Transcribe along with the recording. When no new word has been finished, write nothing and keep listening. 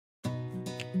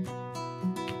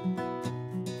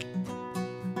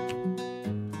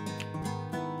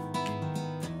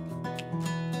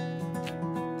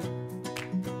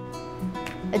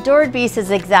Adored Beast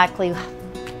is exactly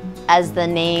as the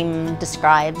name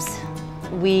describes.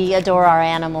 We adore our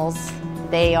animals.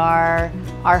 They are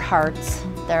our hearts.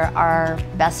 They're our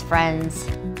best friends.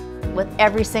 With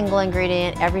every single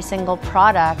ingredient, every single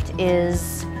product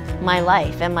is my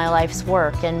life and my life's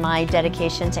work and my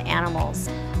dedication to animals.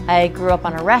 I grew up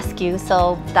on a rescue,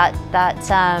 so that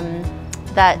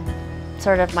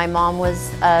sort of, my mom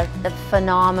was a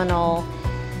phenomenal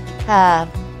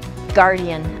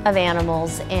guardian of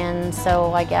animals, and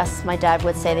so I guess my dad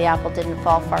would say the apple didn't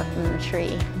fall far from the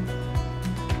tree.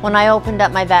 When I opened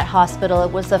up my vet hospital,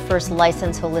 it was the first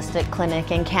licensed holistic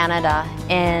clinic in Canada,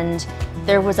 and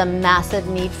there was a massive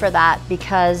need for that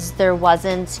because there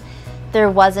wasn't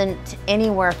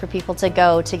anywhere for people to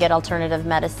go to get alternative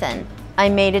medicine. I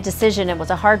made a decision, it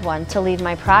was a hard one, to leave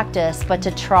my practice, but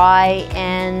to try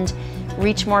and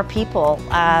reach more people.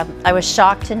 I was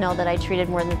shocked to know that I treated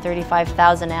more than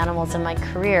 35,000 animals in my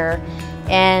career,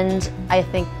 and I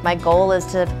think my goal is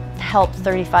to help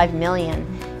 35 million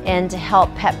and to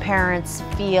help pet parents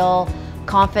feel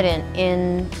confident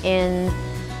in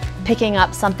picking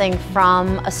up something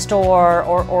from a store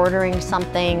or ordering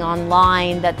something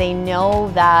online, that they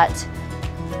know that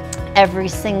every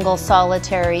single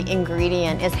solitary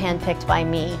ingredient is handpicked by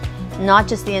me. Not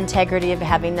just the integrity of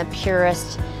having the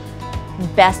purest,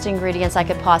 best ingredients I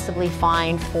could possibly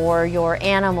find for your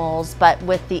animals, but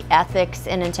with the ethics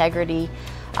and integrity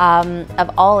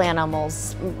of all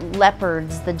animals,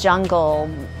 leopards, the jungle,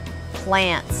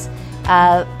 plants.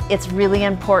 It's really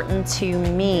important to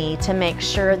me to make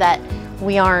sure that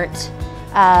we aren't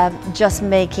just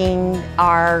making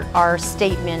our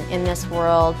statement in this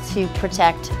world to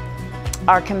protect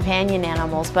our companion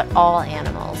animals, but all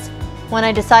animals. When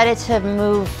I decided to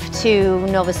move to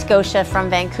Nova Scotia from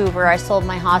Vancouver, I sold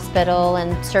my hospital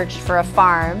and searched for a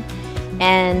farm.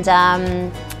 And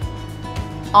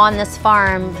on this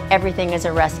farm, everything is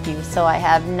a rescue. So I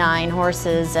have 9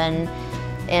 horses and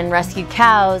rescued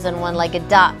cows and 1-legged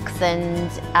ducks,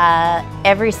 and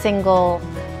every single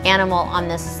animal on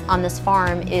this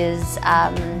farm is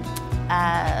on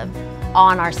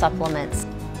our supplements.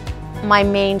 My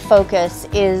main focus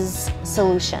is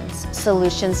solutions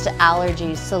to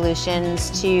allergies, solutions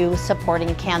to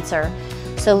supporting cancer,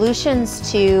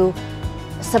 solutions to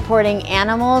supporting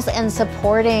animals and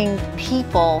supporting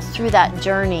people through that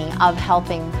journey of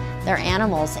helping their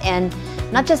animals, and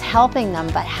not just helping them,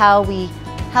 but how we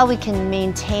can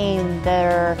maintain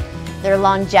their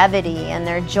longevity and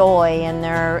their joy and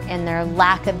their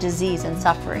lack of disease and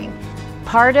suffering.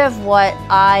 Part of what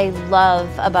I love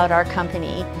about our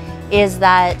company is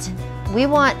that we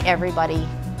want everybody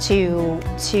to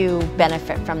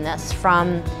benefit from this,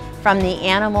 from the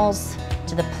animals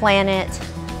to the planet,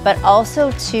 but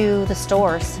also to the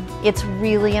stores. It's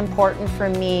really important for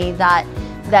me that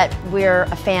we're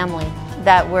a family,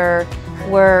 that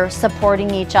we're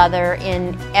supporting each other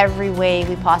in every way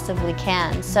we possibly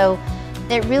can. So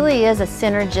it really is a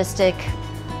synergistic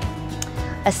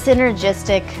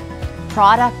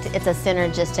product. It's a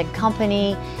synergistic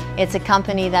company. It's a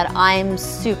company that I'm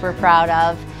super proud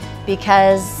of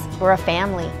because we're a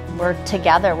family. We're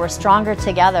together. We're stronger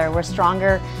together. We're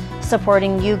stronger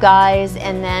supporting you guys,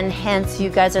 and then hence you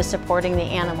guys are supporting the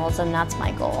animals, and that's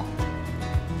my goal.